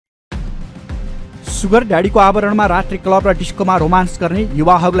Sugar ड्याडीको आवरणमा रात्रि club र डिस्कोमा romance गर्ने,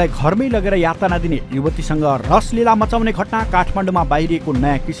 युवाहरूलाई घरमै लगेर यातना दिने, युवतीसँग रसलीला मचाउने घटना काठमाडौँमा बाहिरिएको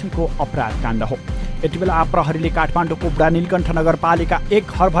नयाँ किसिमको अपराध काण्ड हो। यति बेला प्रहरीले काठमाडौँको बुढा नीलकण्ठ नगरपालिका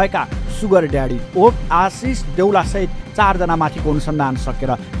एक घर भएका सुगर ड्याडी ओप आशिष देउला सहित 4 जनामाथिको अनुसन्धान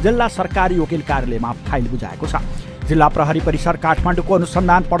सकेर जिल्ला सरकारी वकिल कार्यालयमा फाइल बुझाएको छ। जिल्ला प्रहरी परिसर काठमाडौँको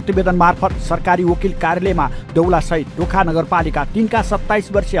अनुसन्धान प्रतिवेदन मार्फत सरकारी वकिल कार्यालयमा देउलासहित टोखा नगरपालिका 3 का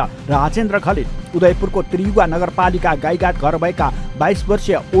 27 वर्षीय राजेन्द्र खले, उदयपुरको त्रियुगा नगरपालिका गाईघाट घर भएका 22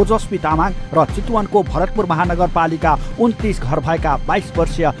 वर्षीय ओजस्वी तामाङ र चितवनको भरतपुर महानगरपालिका 29 घर भएका 22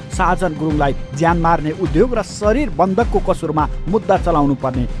 वर्षीय साजन गुरुङलाई ज्यान मार्ने उद्योग र शरीर बन्धकको कसुरमा मुद्दा चलाउनु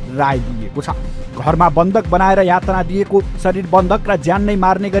पर्ने राय दिएको छ। घरमा बन्धक बनाएर यातना दिएको, शरीर बन्धक र ज्यान नै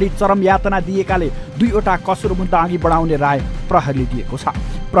मार्ने गरी चरम यातना दिएकाले 2वटा कसुर मुद्दा अघि बढाउने राय प्रहरीले दिएको छ।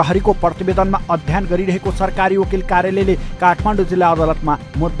 प्रहरीको प्रतिवेदनमा अध्ययन गरिरहेको सरकारी वकिल कार्यालयले काठमाडौँ जिल्ला अदालतमा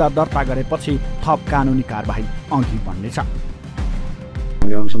मुद्दा दर्ता गरेपछि थप कानुनी कारबाही अघि बढ्नेछ।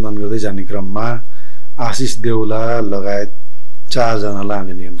 अनुसन्धान गर्दै जाने क्रममा आशिष देउला लगायत 4 जनालाई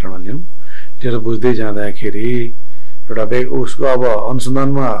हामीले नियन्त्रणमा लियौँ। त्यो बुझ्दै जाँदाखेरि एउटा उसको अब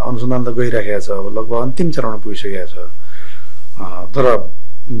अनुसन्धान त गइराखेको छ, अब लगभग अन्तिम चरणमा पुगिसकेको छ। तर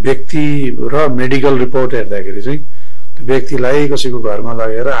व्यक्ति र मेडिकल रिपोर्ट हेर्दाखेरि चाहिँ त्यो व्यक्तिलाई कसैको घरमा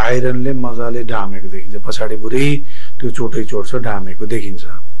लगेर आइरनले मजाले ढामेको देखिन्छ, पछाडि पुरै त्यो चोटै चोट छ, ढामेको देखिन्छ।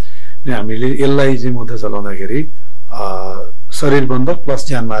 अनि हामीले यसलाई चाहिँ मुद्दा चलाउँदाखेरि शरीर बन्धक प्लस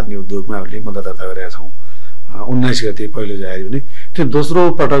ज्यान मार्ने उद्योगमा हामीले मुद्दा दर्ता गरेका छौँ। 19 गते पहिलो जारी हुने, त्यो दोस्रो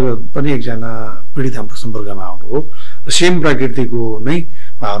पटक पनि एकजना पीडित हाम्रो सम्पर्कमा आउनु हो र सेम प्रकृतिको नै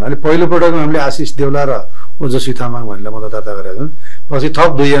भावनाले पहिलो पटकमा हामीले आशिष देउला र ओजस्वी तामाङ भनेर मुद्दा दर्ता गरेका छौँ। पछि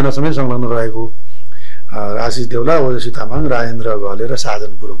थप 2 जना समेत संलग्न रहेको आशिष देउला, ओजस्वी तामाङ, राजेन्द्र घले र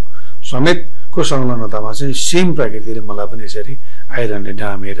साजन गुरुङ समेतको संलग्नतामा चाहिँ सेम प्रकृतिले मलाई पनि यसरी आइरनले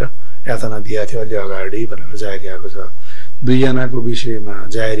ढामेर यातना दिएको थियो अलि अगाडि भनेर जाहेरी आएको छ। 2 जनाको विषयमा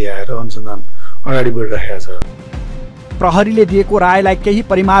जाहेरी आएर अनुसन्धान अगाडि बढिरहेको छ। प्रहरीले दिएको रायलाई केही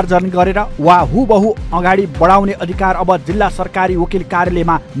परिमार्जन गरेर वा हुबहु अगाडि बढाउने अधिकार अब जिल्ला सरकारी वकिल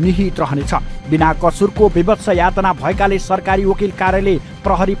कार्यालयमा निहित रहनेछ। बिना कसुरको विवत्स यातना भएकाले सरकारी वकिल कार्यालय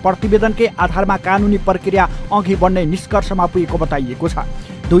प्रहरी प्रतिवेदनकै आधारमा कानुनी प्रक्रिया अघि बढ्ने निष्कर्षमा पुगेको बताइएको छ।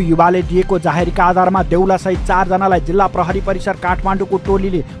 2 युवाले दिएको जाहेरीका आधारमा देउलासहित 4 जनालाई जिल्ला प्रहरी परिसर काठमाडौँको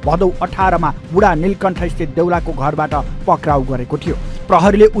टोलीले भदौ 18 मा बुढा नीलकण्ठ स्थित देउलाको घरबाट पक्राउ गरेको थियो।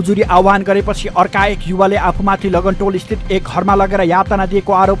 प्रहरीले उजुरी आह्वान गरेपछि अर्का एक युवाले आफूमाथि लगनटोल स्थित एक घरमा लगेर यातना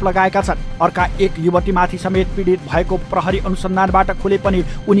दिएको आरोप लगाएका छन्। अर्का एक युवतीमाथि समेत पीडित भएको प्रहरी अनुसन्धानबाट खुले पनि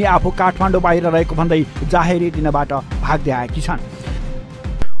उनी आफू काठमाडौँ बाहिर रहेको भन्दै जाहेरी दिनबाट भाग्दै आएकी छन्।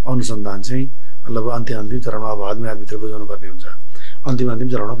 अनुसन्धान चाहिँ लगभग अन्तिम चरणमा अब आदमीभित्र बुझाउनु पर्ने हुन्छ। अन्तिम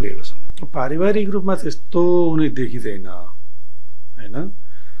चरणमा पुगेको छ। पारिवारिक रूपमा त्यस्तो उनी देखिँदैन हैन।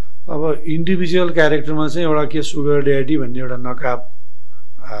 अब इन्डिभिजुअल क्यारेक्टरमा चाहिँ एउटा के सुगर ड्याडी भन्ने एउटा नकाब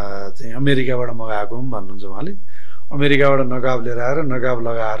चाहिँ अमेरिकाबाट मगाएको भन्नुहुन्छ उहाँले। अमेरिकाबाट नकाब लिएर आएर नकाब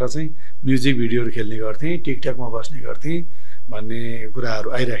लगाएर चाहिँ म्युजिक भिडियोहरू खेल्ने गर्थेँ, टिकटकमा बस्ने गर्थेँ भन्ने कुराहरू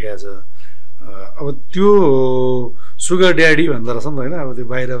आइराखेको छ। अब त्यो सुगर ड्याडी भन्दो रहेछ नि त होइन। अब त्यो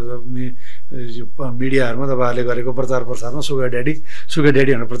बाहिर मिडियाहरूमा तपाईँहरूले गरेको प्रचार प्रसारमा सुगर ड्याडी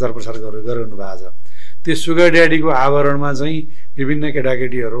भनेर प्रचार प्रसार गरिरहनु भएको छ। त्यो सुगर ड्याडीको आवरणमा चाहिँ विभिन्न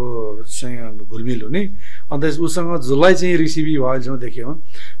केटाकेटीहरू घुलमिल हुने, अन्त उसँग जसलाई चाहिँ रिसिभी भयो अहिलेसम्म देखियो,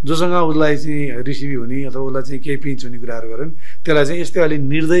 जोसँग उसलाई चाहिँ रिसिभी हुने अथवा उसलाई चाहिँ केही पिन्च हुने कुराहरू गऱ्यो भने त्यसलाई चाहिँ यस्तै अलि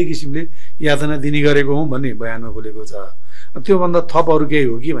निर्दयी किसिमले यातना दिने गरेको हुँ भन्ने बयानमा खुलेको छ। त्योभन्दा थप अरू केही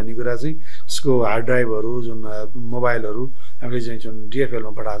हो कि भन्ने कुरा चाहिँ उसको हार्ड ड्राइभहरू, जुन मोबाइलहरू हामीले चाहिँ जुन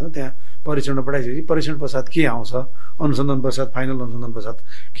डिएफएलमा पठाएको छ त्यहाँ परीक्षणमा पठाइसकेपछि परीक्षण पश्चात के आउँछ, अनुसन्धान पश्चात फाइनल अनुसन्धान पश्चात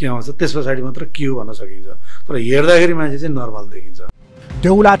के आउँछ, त्यस पछाडि मात्र के हो भन्न सकिन्छ। तर हेर्दाखेरि मान्छे चाहिँ नर्मल देखिन्छ।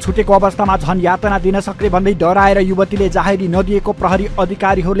 देउला छुटेको अवस्थामा झन् यातना दिन सक्ने भन्दै डराएर युवतीले जाहेरी नदिएको प्रहरी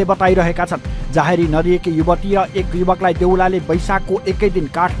अधिकारीहरूले बताइरहेका छन्। जाहेरी नदिएकी युवती र एक युवकलाई देउलाले वैशाखको एकै दिन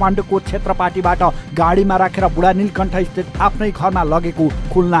काठमाडौँको क्षेत्रपाटीबाट गाडीमा राखेर बुढा नीलकण्ठ स्थित आफ्नै घरमा लगेको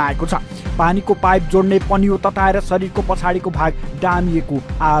खुल्न आएको छ। पानीको पाइप जोड्ने पनियो तताएर शरीरको पछाडिको भाग डामिएको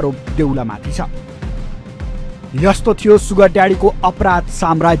आरोप देउलामाथि छ। यस्तो थियो सुगर ड्याडीको अपराध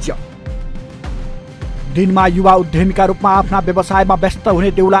साम्राज्य। दिनमा युवा उद्यमीका रूपमा आफ्ना व्यवसायमा व्यस्त हुने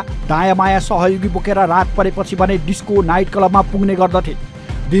देउला दायाँ माया सहयोगी बोकेर रात परेपछि भने डिस्को नाइट क्लबमा पुग्ने गर्दथे।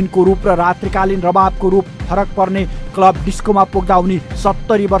 दिनको रूप र रात्रिकालीन रबाबको रूप फरक पर्ने क्लब डिस्कोमा पुग्दा उनी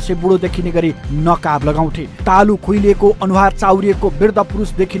 70 वर्षे बुढो देखिने गरी नकाब लगाउँथे। तालु खुइलिएको, अनुहार चाउरिएको वृद्ध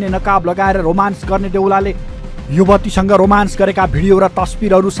पुरुष देखिने नकाब लगाएर रोमान्स गर्ने देउलाले युवतीसँग रोमान्स गरेका भिडियो र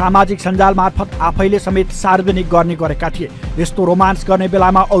तस्बिरहरू सामाजिक सञ्जाल मार्फत आफैले समेत सार्वजनिक गर्ने गरेका थिए। यस्तो रोमान्स गर्ने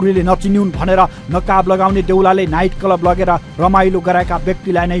बेलामा अरूले नचिन्युन् भनेर नकाब लगाउने देउलाले नाइट क्लब लगेर रमाइलो गराएका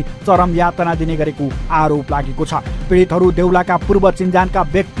व्यक्तिलाई नै चरम यातना दिने गरेको आरोप लागेको छ। पीडितहरू देउलाका पूर्व चिन्जानका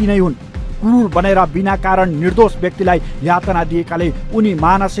व्यक्ति नै हुन्। क्रूर बनेर बिना कारण निर्दोष व्यक्तिलाई यातना दिएकाले उनी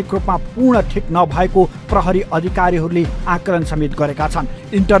मानसिक रूपमा पूर्ण ठिक नभएको प्रहरी अधिकारीहरूले आकलन समेत गरेका छन्।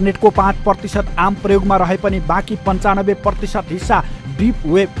 इन्टरनेटको 5% आम प्रयोगमा रहे पनि बाँकी 95% हिस्सा डिप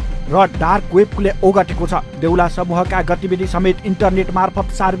वेब र डार्क वेबले ओगटेको छ। देउला समूहका गतिविधि समेत इन्टरनेट मार्फत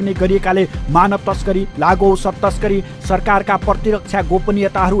सार्वजनिक गरिएकाले मानव तस्करी, लागु औषध तस्करी, सरकारका प्रतिरक्षा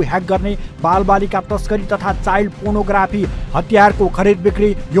गोपनीयताहरू ह्याक गर्ने, बालबालिका तस्करी तथा चाइल्ड पोर्नोग्राफी, हतियारको खरिद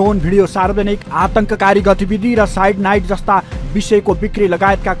बिक्री, यौन भिडियो सार्वजनिक, आतंककारी गतिविधि र साइड नाइट जस्ता विषयको बिक्री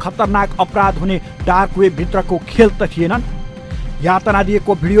लगायतका खतरनाक अपराध हुने डार्क वेबभित्रको खेल त थिएनन्। यातना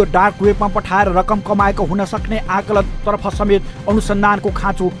दिएको भिडियो डार्क वेबमा पठाएर रकम कमाएको हुन सक्ने आकलनतर्फ समेत अनुसन्धानको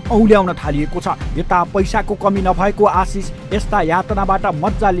खाँचो औल्याउन थालिएको छ। यता पैसाको कमी नभएको आशिष यस्ता यातनाबाट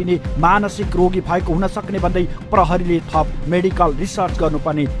मज्जा लिने मानसिक रोगी भएको हुन सक्ने भन्दै प्रहरीले थप मेडिकल रिसर्च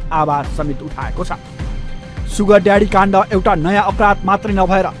गर्नुपर्ने आवाज समेत उठाएको छ। सुगर ड्याडी काण्ड एउटा नयाँ अपराध मात्रै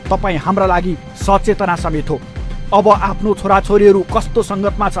नभएर तपाईँ हाम्रा लागि सचेतना समेत हो। अब आफ्नो छोराछोरीहरू कस्तो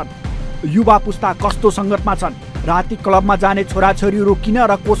सङ्गतमा छन्, युवा पुस्ता कस्तो सङ्गतमा छन्, राति क्लबमा जाने छोराछोरीहरू किन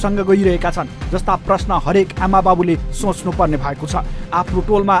र कोसँग गइरहेका छन् जस्ता प्रश्न हरेक आमा बाबुले सोच्नुपर्ने भएको छ। आफ्नो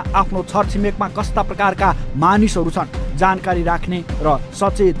टोलमा आफ्नो छरछिमेकमा कस्ता प्रकारका मानिसहरू छन् जानकारी राख्ने र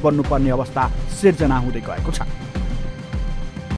सचेत बन्नुपर्ने अवस्था सिर्जना हुँदै गएको छ।